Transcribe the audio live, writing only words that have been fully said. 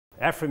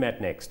Afrimat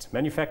next.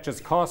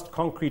 Manufactures cast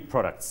concrete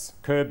products,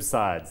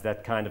 kerbsides,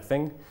 that kind of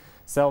thing.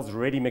 Sells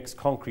ready-mix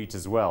concrete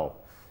as well.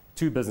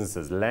 Two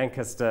businesses,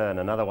 Lancaster and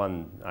another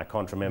one I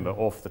can't remember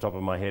off the top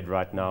of my head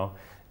right now.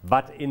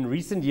 But in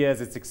recent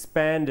years, it's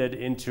expanded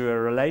into a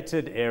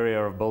related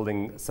area of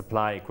building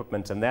supply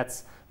equipment, and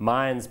that's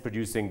mines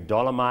producing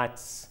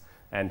dolomites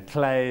and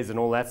clays and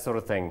all that sort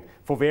of thing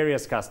for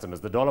various customers.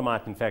 The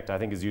dolomite, in fact, I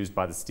think is used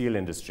by the steel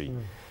industry.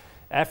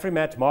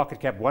 Afrimat market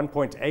cap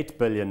 1.8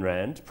 billion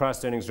rand,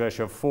 price earnings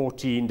ratio of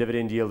 14,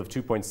 dividend yield of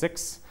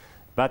 2.6.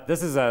 But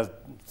this is a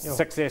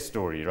success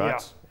story,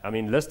 right? Yeah. I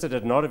mean, listed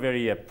at not a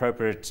very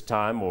appropriate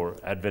time or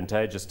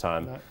advantageous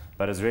time,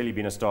 but has really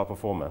been a star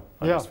performer.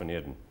 Yes,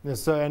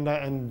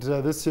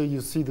 so this year you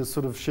see the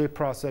sort of share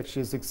price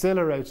actually has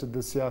accelerated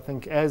this year, I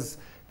think, as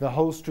the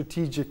whole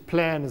strategic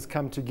plan has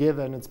come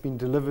together and it's been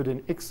delivered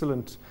in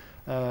excellent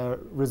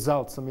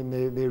results. I mean,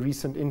 their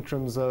recent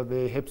interims,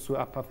 their HEPS were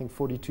up, I think,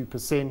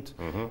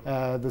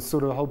 42%. The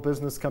sort of whole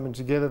business coming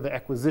together, the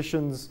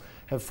acquisitions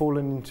have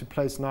fallen into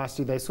place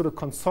nicely. They're sort of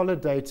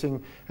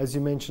consolidating, as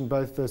you mentioned,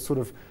 both the sort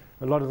of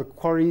a lot of the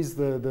quarries,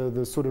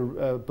 the sort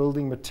of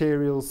building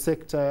materials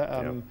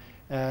sector,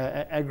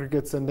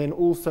 aggregates, and then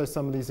also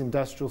some of these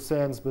industrial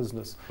sands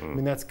business. I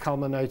mean, that's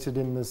culminated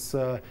in this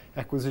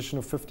acquisition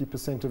of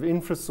 50% of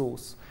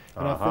InfraSource.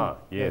 And I think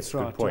yes,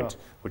 good point.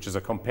 Which is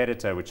a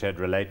competitor which had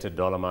related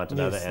dolomite and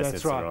other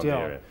assets around the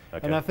area.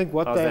 Okay. And I think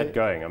how's that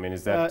going? I mean,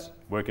 is that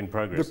work in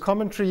progress? The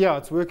commentary,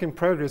 it's work in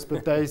progress,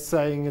 but they're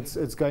saying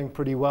it's going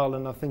pretty well,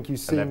 and I think you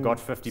see. And they've got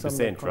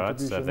 50%, right?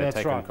 So if they've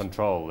taken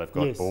control, they've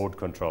got board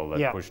control,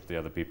 they've pushed the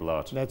other people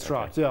out. That's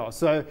right,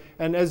 So,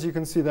 and as you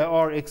can see, they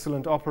are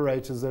excellent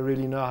operators. They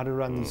really know how to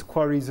run these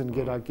quarries and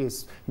get, I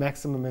guess,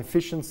 maximum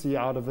efficiency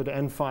out of it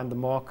and find the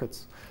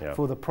markets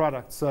for the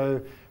product.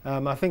 So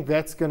I think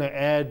that's going to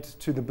add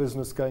to the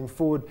business going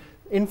forward.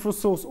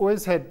 InfraSource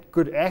always had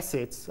good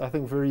assets, I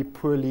think very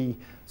poorly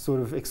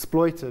sort of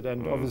exploited,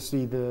 and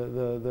obviously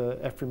the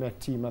Afrimat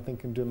team, I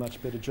think, can do a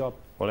much better job.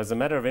 Well, as a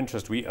matter of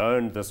interest, we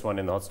owned this one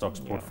in the hot stocks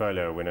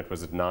portfolio when it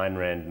was at 9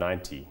 Rand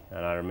 90,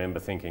 and I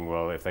remember thinking,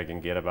 well, if they can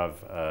get above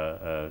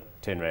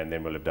 10 Rand,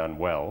 then we'll have done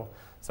well.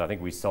 So I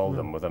think we sold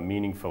them with a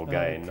meaningful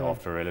gain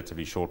after a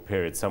relatively short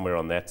period, somewhere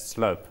on that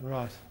slope.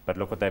 Right. But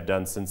look what they've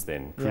done since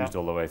then, cruised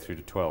all the way through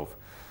to 12.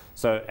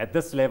 So at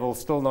this level,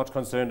 still not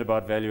concerned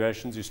about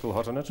valuations? You're still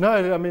hot on it?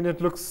 No, I mean, it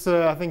looks,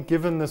 I think,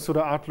 given the sort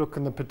of outlook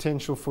and the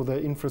potential for the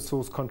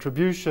InfraSource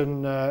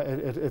contribution,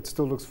 it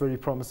still looks very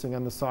promising,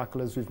 and the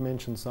cycle, as we've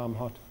mentioned, so I'm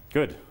hot.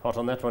 Good. Hot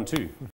on that one too.